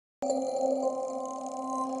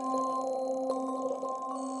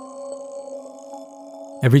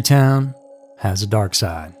Every town has a dark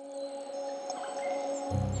side.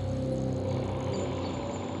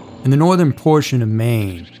 In the northern portion of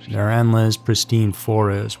Maine, there are endless, pristine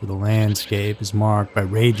forests where the landscape is marked by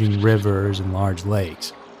raging rivers and large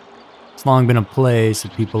lakes. It's long been a place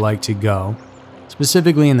that people like to go,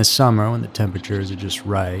 specifically in the summer when the temperatures are just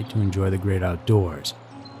right to enjoy the great outdoors.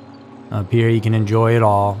 Up here you can enjoy it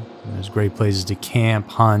all, and there's great places to camp,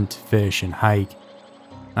 hunt, fish, and hike.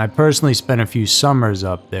 I personally spent a few summers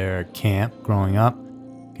up there at camp growing up,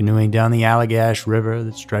 canoeing down the Allagash River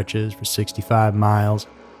that stretches for 65 miles.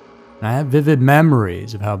 And I have vivid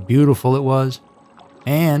memories of how beautiful it was,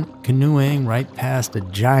 and canoeing right past a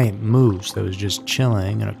giant moose that was just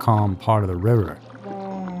chilling in a calm part of the river.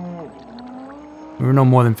 We were no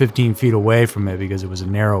more than 15 feet away from it because it was a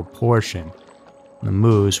narrow portion. The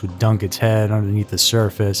moose would dunk its head underneath the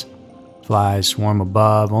surface, flies swarm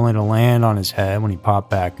above, only to land on his head when he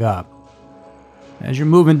popped back up. As you're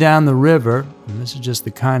moving down the river, and this is just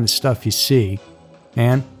the kind of stuff you see,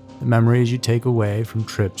 and the memories you take away from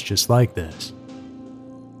trips just like this.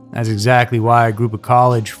 That's exactly why a group of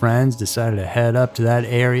college friends decided to head up to that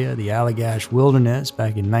area, the Allagash Wilderness,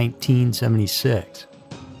 back in 1976.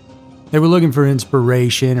 They were looking for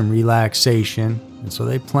inspiration and relaxation, and so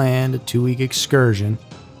they planned a 2-week excursion.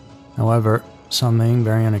 However, something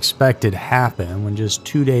very unexpected happened when just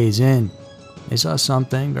 2 days in, they saw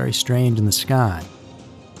something very strange in the sky.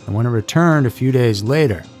 And when it returned a few days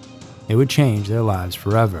later, it would change their lives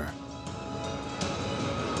forever.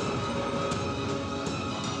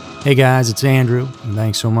 Hey guys, it's Andrew, and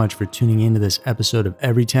thanks so much for tuning into this episode of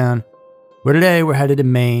Everytown, where today we're headed to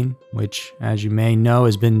Maine, which, as you may know,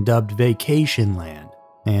 has been dubbed Vacationland,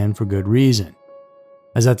 and for good reason,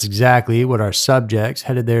 as that's exactly what our subjects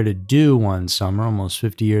headed there to do one summer almost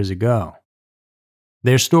 50 years ago.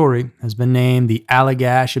 Their story has been named the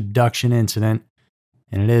Allagash Abduction incident,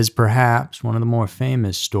 and it is perhaps one of the more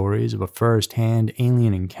famous stories of a first-hand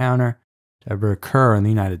alien encounter to ever occur in the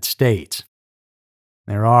United States.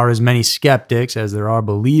 There are as many skeptics as there are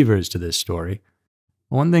believers to this story,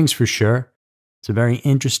 but one thing's for sure, it's a very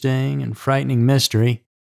interesting and frightening mystery,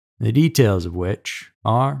 the details of which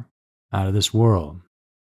are out of this world.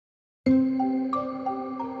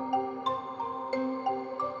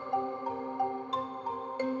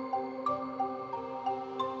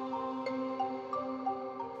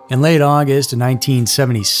 In late August of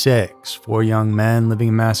 1976, 4 young men living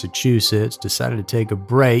in Massachusetts decided to take a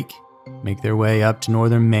break, make their way up to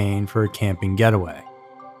northern Maine for a camping getaway.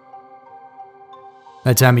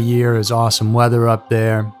 That time of year is awesome weather up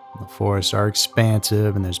there, the forests are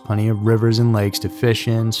expansive, and there's plenty of rivers and lakes to fish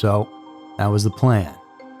in, so that was the plan.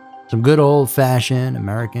 Some good old-fashioned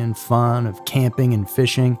American fun of camping and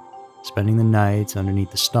fishing, spending the nights underneath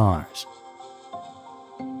the stars.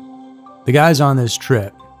 The guys on this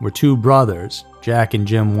trip were 2 brothers, Jack and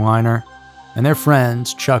Jim Weiner, and their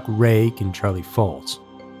friends Chuck Rake and Charlie Foltz.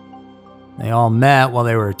 They all met while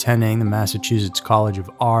they were attending the Massachusetts College of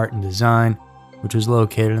Art and Design, which was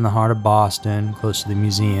located in the heart of Boston, close to the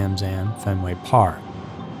museums and Fenway Park.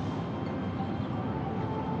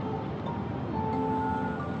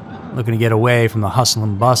 Looking to get away from the hustle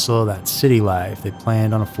and bustle of that city life, they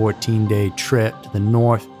planned on a 14-day trip to the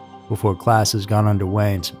north before classes got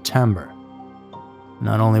underway in September.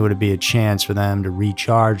 Not only would it be a chance for them to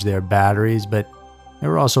recharge their batteries, but they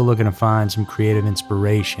were also looking to find some creative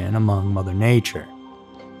inspiration among Mother Nature.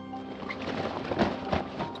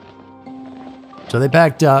 So they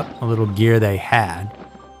packed up a little gear they had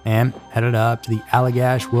and headed up to the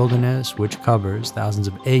Allagash Wilderness, which covers thousands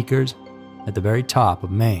of acres at the very top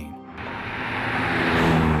of Maine.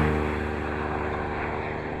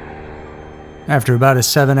 After about a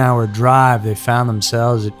 7-hour drive, they found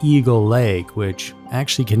themselves at Eagle Lake, which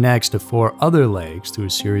actually connects to 4 other lakes through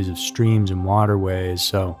a series of streams and waterways,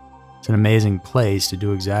 so it's an amazing place to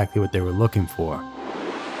do exactly what they were looking for.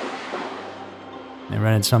 They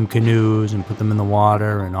rented some canoes and put them in the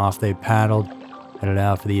water, and off they paddled, headed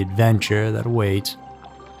out for the adventure that awaits.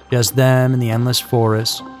 Just them in the endless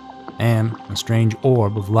forest, and a strange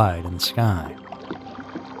orb of light in the sky.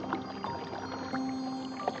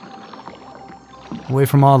 Away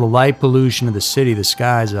from all the light pollution of the city, the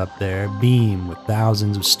skies up there beam with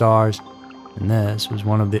thousands of stars, and this was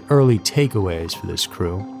one of the early takeaways for this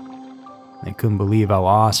crew. They couldn't believe how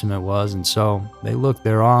awesome it was, and so they looked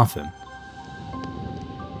there often.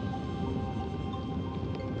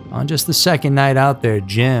 On just the second night out there,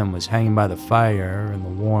 Jim was hanging by the fire in the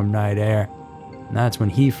warm night air, and that's when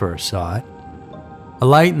he first saw it. A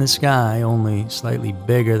light in the sky, only slightly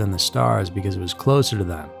bigger than the stars because it was closer to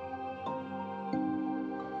them.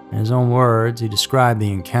 In his own words, he described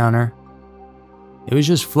the encounter. It was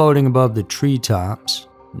just floating above the treetops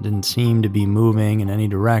and didn't seem to be moving in any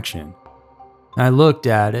direction. And I looked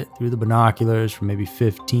at it through the binoculars for maybe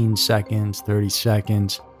 15 seconds, 30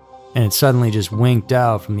 seconds, and it suddenly just winked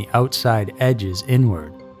out from the outside edges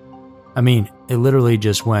inward. I mean, it literally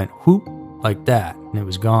just went whoop like that, and it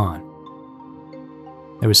was gone.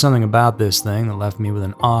 There was something about this thing that left me with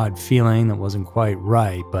an odd feeling that wasn't quite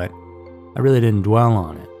right, but I really didn't dwell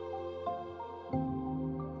on it.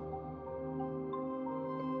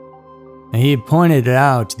 And he had pointed it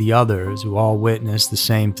out to the others who all witnessed the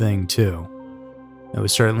same thing too. It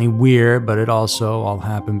was certainly weird, but it also all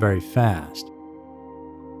happened very fast.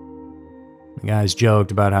 The guys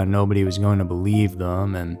joked about how nobody was going to believe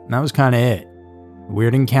them, and that was kind of it. A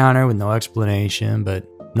weird encounter with no explanation, but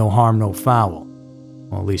no harm, no foul.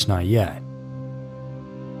 Well, at least not yet.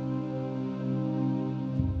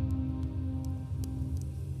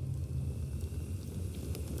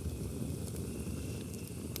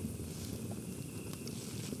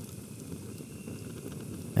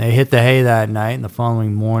 They hit the hay that night, and the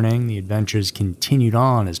following morning, the adventures continued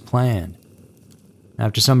on as planned.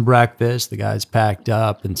 After some breakfast, the guys packed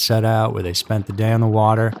up and set out where they spent the day on the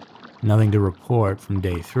water. Nothing to report from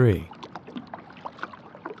day 3.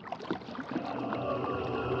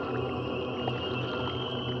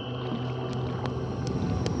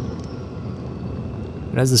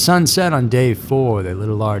 But as the sun set on day 4, they lit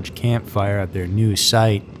a large campfire at their new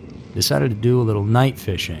site and decided to do a little night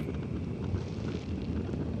fishing.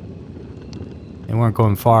 They weren't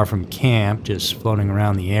going far from camp, just floating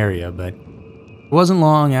around the area, but it wasn't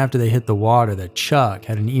long after they hit the water that Chuck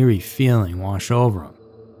had an eerie feeling wash over him.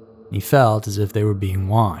 He felt as if they were being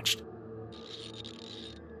watched.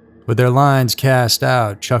 With their lines cast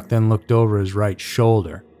out, Chuck then looked over his right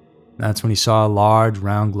shoulder. That's when he saw a large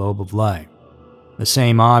round globe of light, the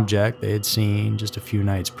same object they had seen just a few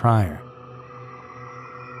nights prior.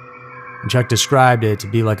 And Chuck described it to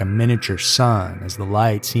be like a miniature sun, as the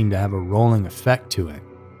light seemed to have a rolling effect to it.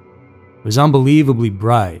 It was unbelievably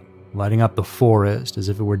bright, lighting up the forest as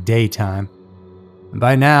if it were daytime, and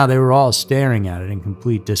by now they were all staring at it in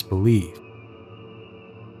complete disbelief.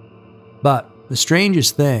 But the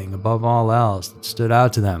strangest thing, above all else, that stood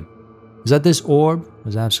out to them was that this orb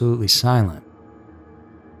was absolutely silent.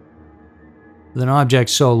 With an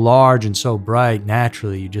object so large and so bright,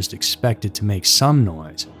 naturally you just expect it to make some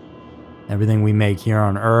noise. Everything we make here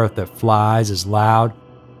on Earth that flies is loud.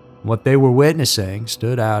 What they were witnessing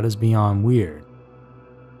stood out as beyond weird.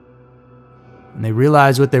 And they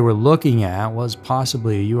realized what they were looking at was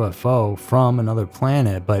possibly a UFO from another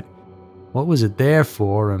planet, but what was it there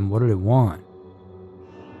for and what did it want?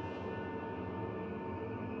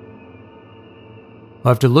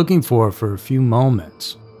 After looking for it for a few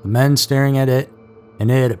moments, the men staring at it, and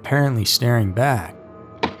it apparently staring back,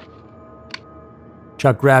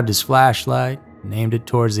 Chuck grabbed his flashlight and aimed it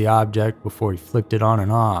towards the object before he flicked it on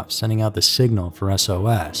and off, sending out the signal for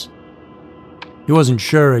SOS. He wasn't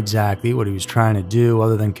sure exactly what he was trying to do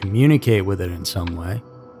other than communicate with it in some way.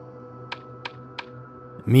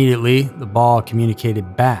 Immediately, the ball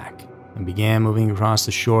communicated back and began moving across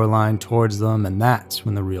the shoreline towards them, and that's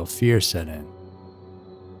when the real fear set in.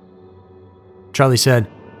 Charlie said,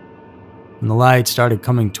 "When the light started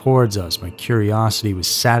coming towards us, my curiosity was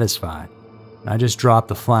satisfied. I just dropped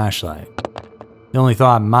the flashlight. The only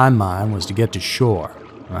thought in my mind was to get to shore.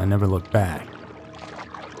 I never looked back."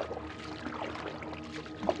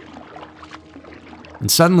 And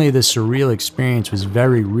suddenly this surreal experience was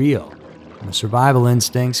very real, and the survival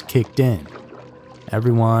instincts kicked in.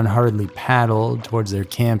 Everyone hurriedly paddled towards their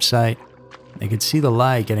campsite. They could see the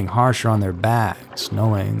light getting harsher on their backs,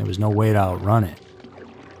 knowing there was no way to outrun it.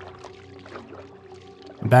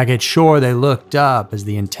 Back at shore, they looked up as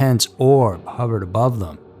the intense orb hovered above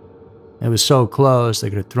them. It was so close they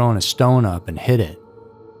could have thrown a stone up and hit it.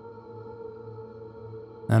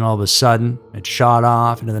 Then all of a sudden, it shot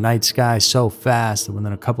off into the night sky so fast that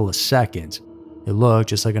within a couple of seconds, it looked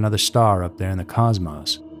just like another star up there in the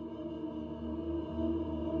cosmos.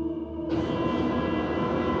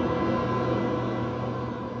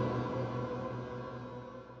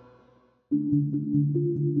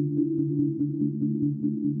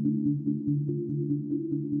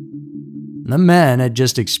 The men had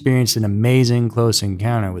just experienced an amazing close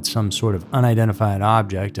encounter with some sort of unidentified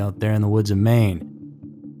object out there in the woods of Maine.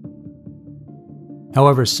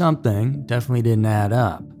 However, something definitely didn't add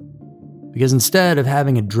up, because instead of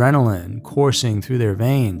having adrenaline coursing through their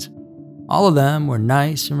veins, all of them were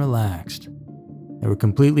nice and relaxed. They were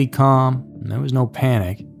completely calm, and there was no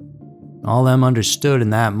panic. All of them understood in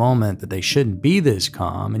that moment that they shouldn't be this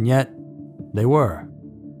calm, and yet they were.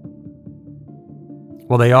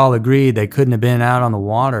 Well, they all agreed they couldn't have been out on the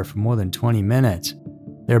water for more than 20 minutes.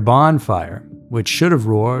 Their bonfire, which should have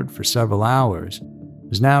roared for several hours,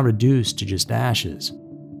 was now reduced to just ashes,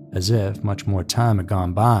 as if much more time had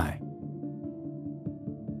gone by.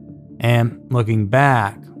 And looking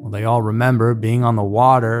back, well, they all remember being on the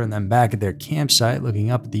water and then back at their campsite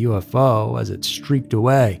looking up at the UFO as it streaked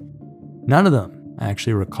away. None of them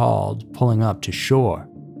actually recalled pulling up to shore.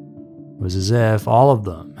 It was as if all of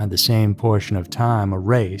them had the same portion of time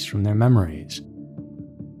erased from their memories.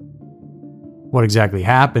 What exactly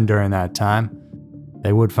happened during that time,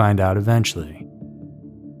 they would find out eventually.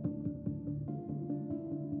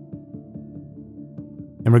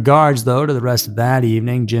 In regards, though, to the rest of that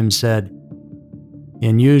evening, Jim said, "The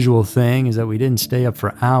unusual thing is that we didn't stay up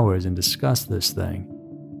for hours and discuss this thing,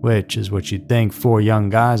 which is what you'd think 4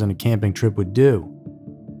 young guys on a camping trip would do.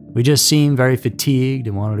 We just seemed very fatigued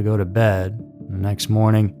and wanted to go to bed. And the next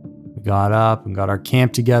morning, we got up and got our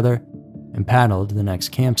camp together and paddled to the next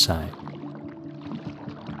campsite."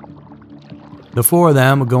 The 4 of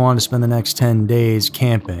them would go on to spend the next 10 days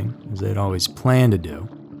camping, as they'd always planned to do.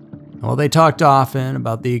 And while they talked often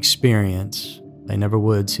about the experience, they never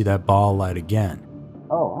would see that ball light again.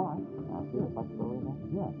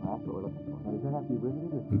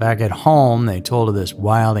 Back at home, they told of this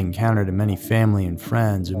wild encounter to many family and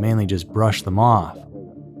friends who mainly just brushed them off.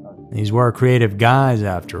 These were creative guys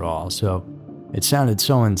after all, so it sounded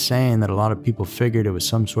so insane that a lot of people figured it was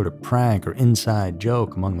some sort of prank or inside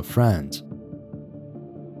joke among the friends.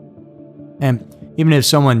 And even if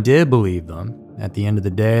someone did believe them, at the end of the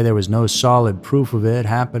day, there was no solid proof of it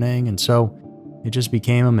happening, and so it just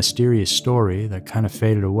became a mysterious story that kind of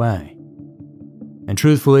faded away. And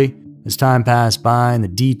truthfully, as time passed by and the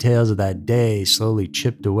details of that day slowly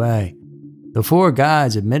chipped away, the 4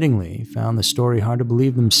 guys admittingly found the story hard to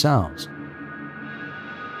believe themselves.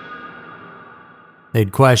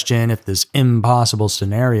 They'd question if this impossible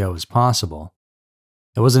scenario was possible.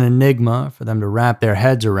 It was an enigma for them to wrap their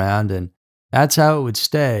heads around, and that's how it would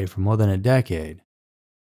stay for more than a decade.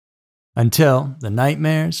 Until the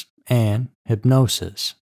nightmares and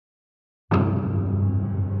hypnosis.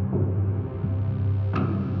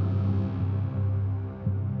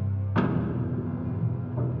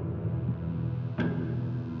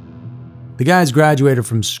 The guys graduated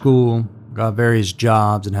from school, got various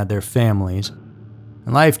jobs, and had their families,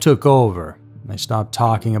 and life took over. They stopped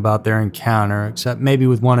talking about their encounter, except maybe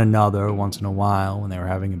with one another once in a while when they were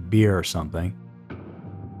having a beer or something.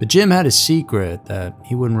 But Jim had a secret that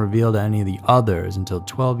he wouldn't reveal to any of the others until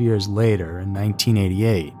 12 years later in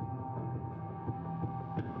 1988.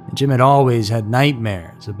 And Jim had always had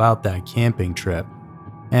nightmares about that camping trip,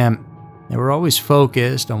 and they were always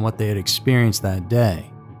focused on what they had experienced that day.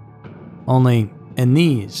 Only in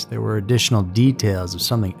these, there were additional details of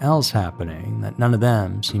something else happening that none of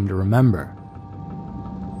them seemed to remember.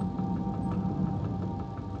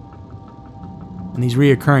 In these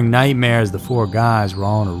reoccurring nightmares, the 4 guys were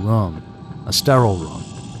all in a room, a sterile room,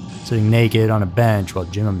 sitting naked on a bench while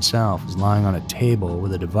Jim himself was lying on a table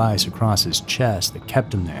with a device across his chest that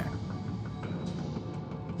kept him there.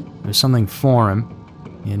 There was something for him.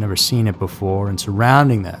 He had never seen it before, and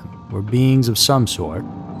surrounding them were beings of some sort,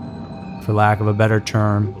 for lack of a better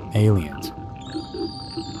term, aliens.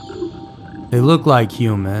 They looked like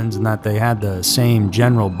humans in that they had the same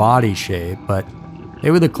general body shape, but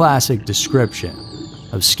they were the classic description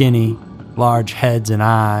of skinny, large heads and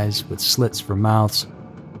eyes with slits for mouths.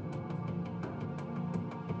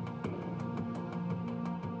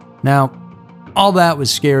 Now, all that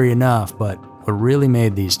was scary enough, but what really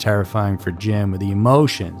made these terrifying for Jim were the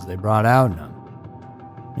emotions they brought out in him.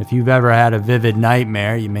 If you've ever had a vivid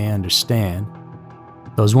nightmare, you may understand.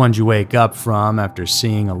 Those ones you wake up from after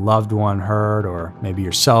seeing a loved one hurt or maybe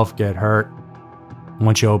yourself get hurt.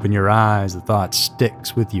 Once you open your eyes, the thought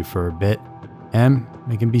sticks with you for a bit, and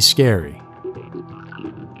it can be scary.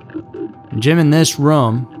 And Jim in this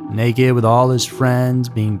room, naked with all his friends,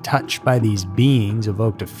 being touched by these beings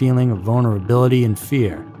evoked a feeling of vulnerability and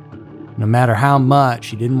fear. No matter how much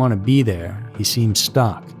he didn't want to be there, he seemed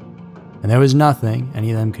stuck, and there was nothing any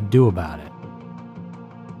of them could do about it.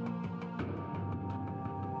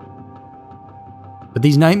 But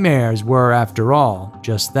these nightmares were, after all,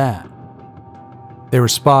 just that. They were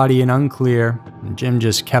spotty and unclear, and Jim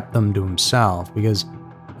just kept them to himself because,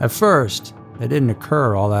 at first, they didn't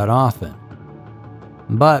occur all that often.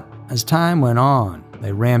 But as time went on,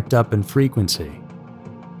 they ramped up in frequency.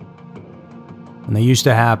 When they used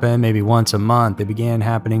to happen maybe once a month, they began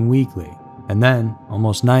happening weekly, and then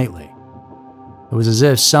almost nightly. It was as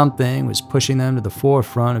if something was pushing them to the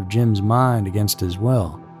forefront of Jim's mind against his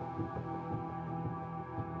will.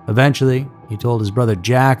 Eventually, he told his brother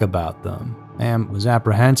Jack about them and was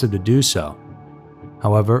apprehensive to do so.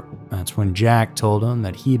 However, that's when Jack told him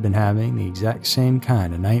that he'd been having the exact same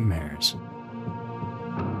kind of nightmares.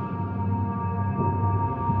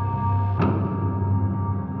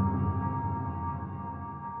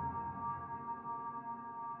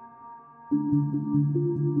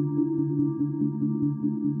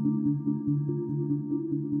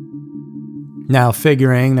 Now,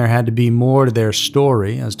 figuring there had to be more to their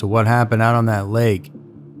story as to what happened out on that lake,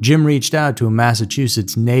 Jim reached out to a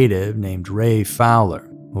Massachusetts native named Ray Fowler,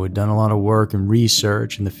 who had done a lot of work and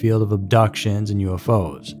research in the field of abductions and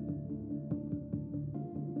UFOs.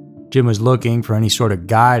 Jim was looking for any sort of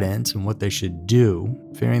guidance on what they should do,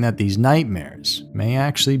 fearing that these nightmares may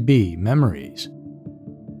actually be memories.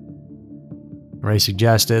 Ray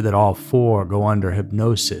suggested that all four go under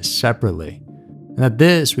hypnosis separately, and that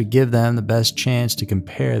this would give them the best chance to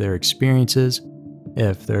compare their experiences,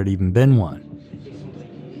 if there had even been one.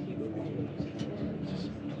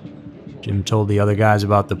 Jim told the other guys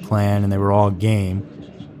about the plan, and they were all game.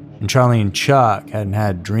 And Charlie and Chuck hadn't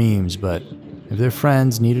had dreams, but if their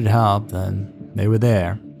friends needed help, then they were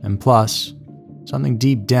there. And plus, something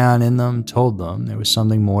deep down in them told them there was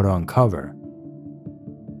something more to uncover.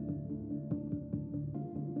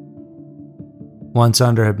 Once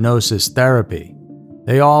under hypnosis therapy,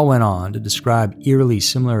 they all went on to describe eerily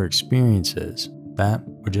similar experiences that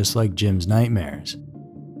were just like Jim's nightmares.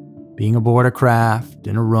 Being aboard a craft,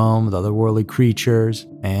 in a room with otherworldly creatures,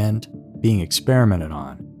 and being experimented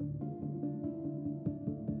on.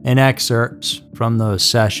 In excerpts from those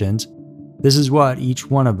sessions, this is what each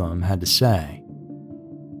one of them had to say.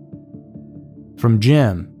 From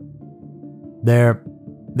Jim, they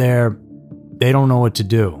don't know what to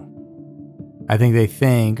do. I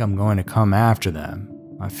think I'm going to come after them.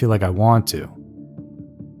 I feel like I want to.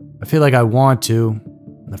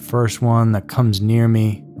 The first one that comes near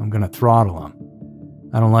me, I'm going to throttle them.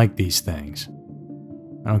 I don't like these things.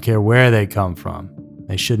 I don't care where they come from.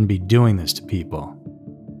 They shouldn't be doing this to people.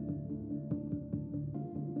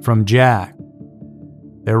 From Jack,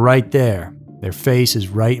 they're right there. Their face is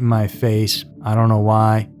right in my face. I don't know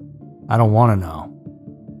why. I don't want to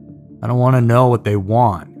know. I don't want to know what they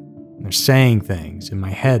want. They're saying things. In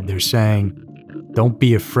my head, they're saying, don't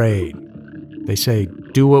be afraid. They say,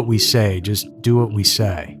 do what we say, just do what we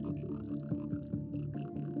say.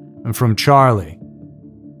 And from Charlie,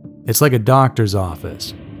 it's like a doctor's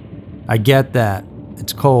office. I get that.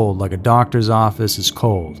 It's cold, like a doctor's office is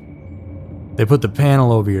cold. They put the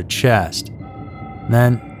panel over your chest. And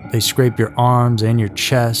then they scrape your arms and your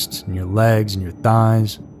chest and your legs and your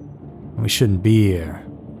thighs. And we shouldn't be here.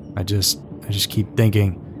 I just keep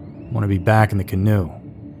thinking, I want to be back in the canoe.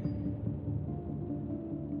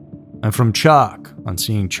 And from Chuck, on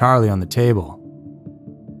seeing Charlie on the table,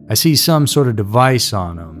 I see some sort of device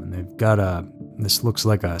on him, and they've got this looks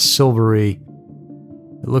like a silvery,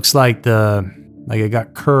 it looks like it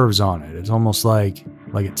got curves on it. It's almost like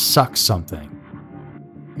it sucks something.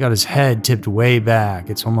 He got his head tipped way back.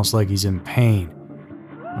 It's almost like he's in pain,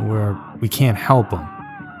 and we can't help him.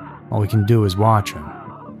 All we can do is watch him.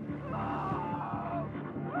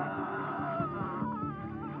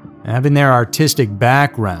 Having their artistic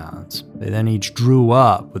backgrounds, they then each drew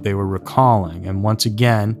up what they were recalling, and once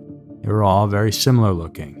again, they were all very similar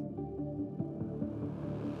looking.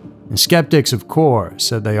 And skeptics, of course,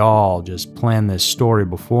 said they all just planned this story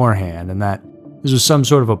beforehand, and that this was some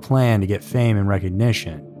sort of a plan to get fame and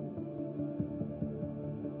recognition.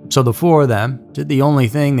 So the four of them did the only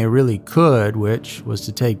thing they really could, which was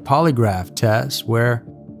to take polygraph tests where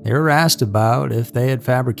they were asked about if they had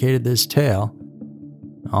fabricated this tale.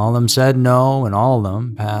 All of them said no, and all of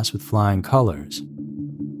them passed with flying colors.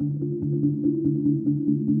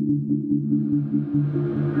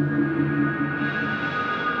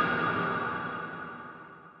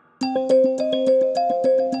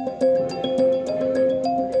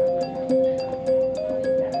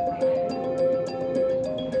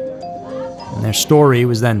 And their story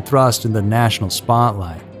was then thrust into the national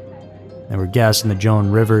spotlight. They were guests in the Joan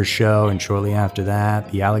Rivers show, and shortly after that,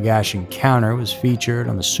 the Allagash Encounter was featured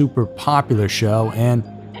on the super popular show and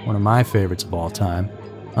one of my favorites of all time,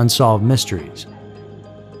 Unsolved Mysteries.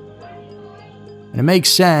 And it makes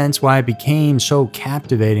sense why it became so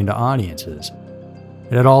captivating to audiences.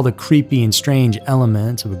 It had all the creepy and strange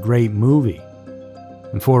elements of a great movie.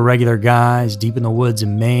 And four regular guys deep in the woods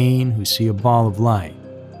in Maine who see a ball of light.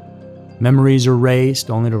 Memories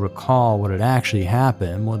erased only to recall what had actually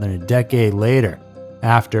happened more than a decade later,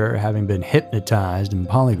 after having been hypnotized and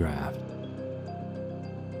polygraphed.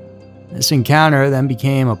 This encounter then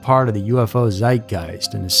became a part of the UFO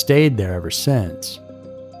zeitgeist and has stayed there ever since.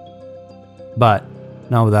 but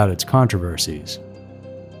not without its controversies.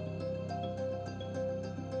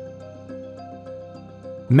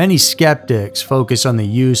 Many skeptics focus on the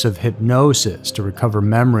use of hypnosis to recover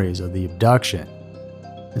memories of the abduction.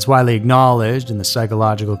 It's widely acknowledged in the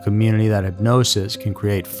psychological community that hypnosis can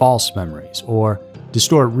create false memories or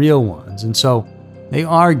distort real ones, and so they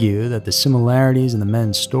argue that the similarities in the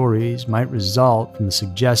men's stories might result from the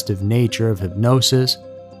suggestive nature of hypnosis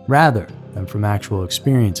rather than from actual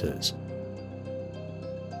experiences.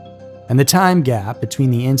 And the time gap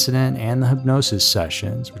between the incident and the hypnosis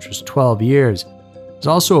sessions, which was 12 years, is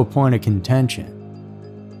also a point of contention.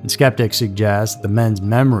 And skeptics suggest that the men's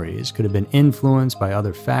memories could have been influenced by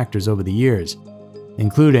other factors over the years,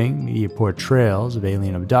 including media portrayals of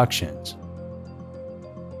alien abductions.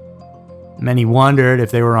 Many wondered if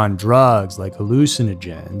they were on drugs like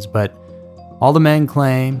hallucinogens, but all the men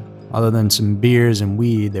claim, other than some beers and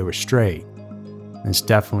weed, they were straight. This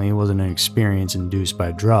definitely wasn't an experience induced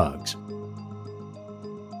by drugs.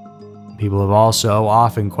 People have also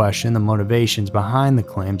often questioned the motivations behind the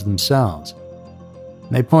claims themselves.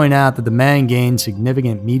 They point out that the men gained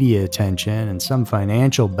significant media attention and some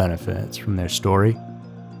financial benefits from their story,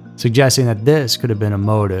 suggesting that this could have been a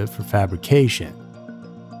motive for fabrication.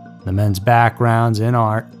 The men's backgrounds in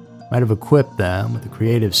art might have equipped them with the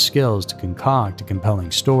creative skills to concoct a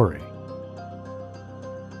compelling story.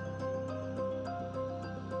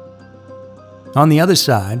 On the other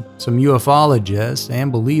side, some ufologists and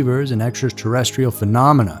believers in extraterrestrial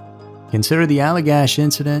phenomena consider the Allagash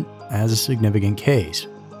incident as a significant case.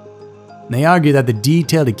 They argue that the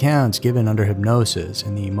detailed accounts given under hypnosis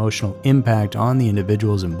and the emotional impact on the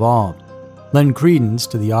individuals involved lend credence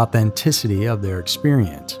to the authenticity of their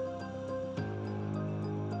experience.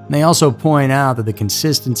 They also point out that the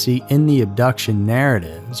consistency in the abduction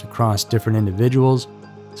narratives across different individuals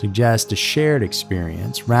suggests a shared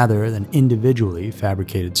experience rather than individually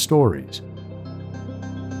fabricated stories.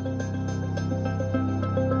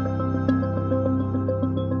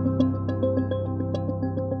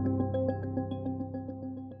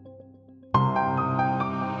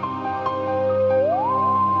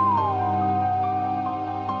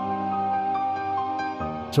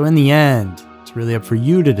 So in the end, it's really up for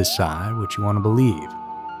you to decide what you want to believe.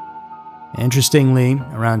 Interestingly,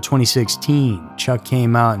 around 2016, Chuck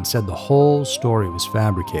came out and said the whole story was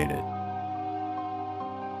fabricated.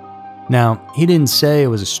 Now, he didn't say it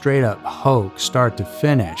was a straight-up hoax start to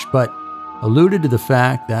finish, but alluded to the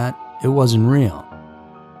fact that it wasn't real.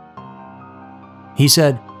 He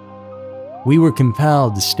said, "We were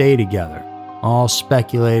compelled to stay together, all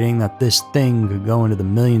speculating that this thing could go into the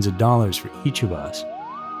millions of dollars for each of us.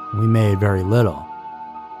 We made very little."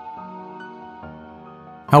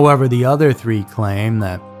 However, the other three claim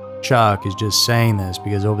that Chuck is just saying this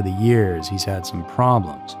because over the years he's had some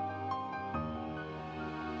problems.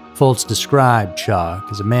 Foltz described Chuck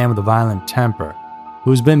as a man with a violent temper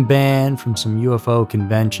who's been banned from some UFO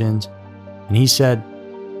conventions, and he said,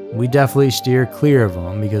 "We definitely steer clear of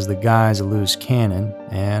him because the guy's a loose cannon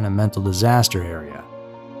and a mental disaster area."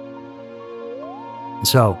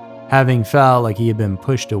 So, having felt like he had been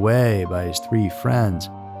pushed away by his three friends,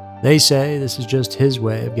 they say this is just his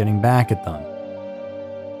way of getting back at them.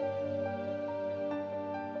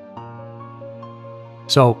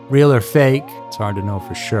 So, real or fake, it's hard to know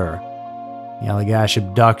for sure. The Allagash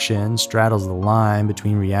abduction straddles the line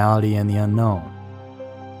between reality and the unknown.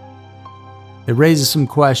 It raises some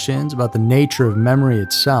questions about the nature of memory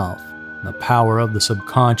itself, the power of the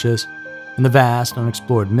subconscious, and the vast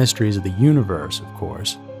unexplored mysteries of the universe, of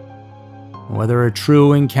course. Whether a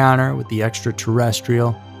true encounter with the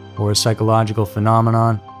extraterrestrial or a psychological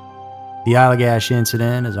phenomenon, the Allagash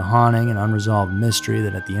incident is a haunting and unresolved mystery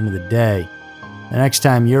that at the end of the day, the next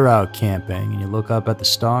time you're out camping and you look up at the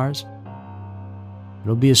stars,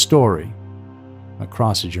 it'll be a story that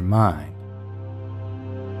crosses your mind.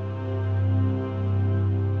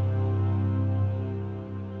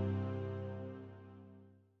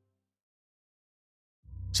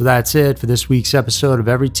 So that's it for this week's episode of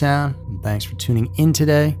Everytown. Thanks for tuning in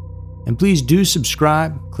today. And please do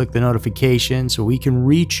subscribe, click the notification so we can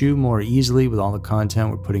reach you more easily with all the content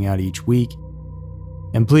we're putting out each week.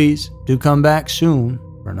 And please do come back soon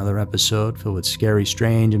for another episode filled with scary,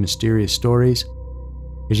 strange, and mysterious stories.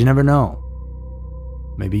 Because you never know,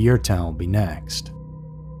 maybe your town will be next.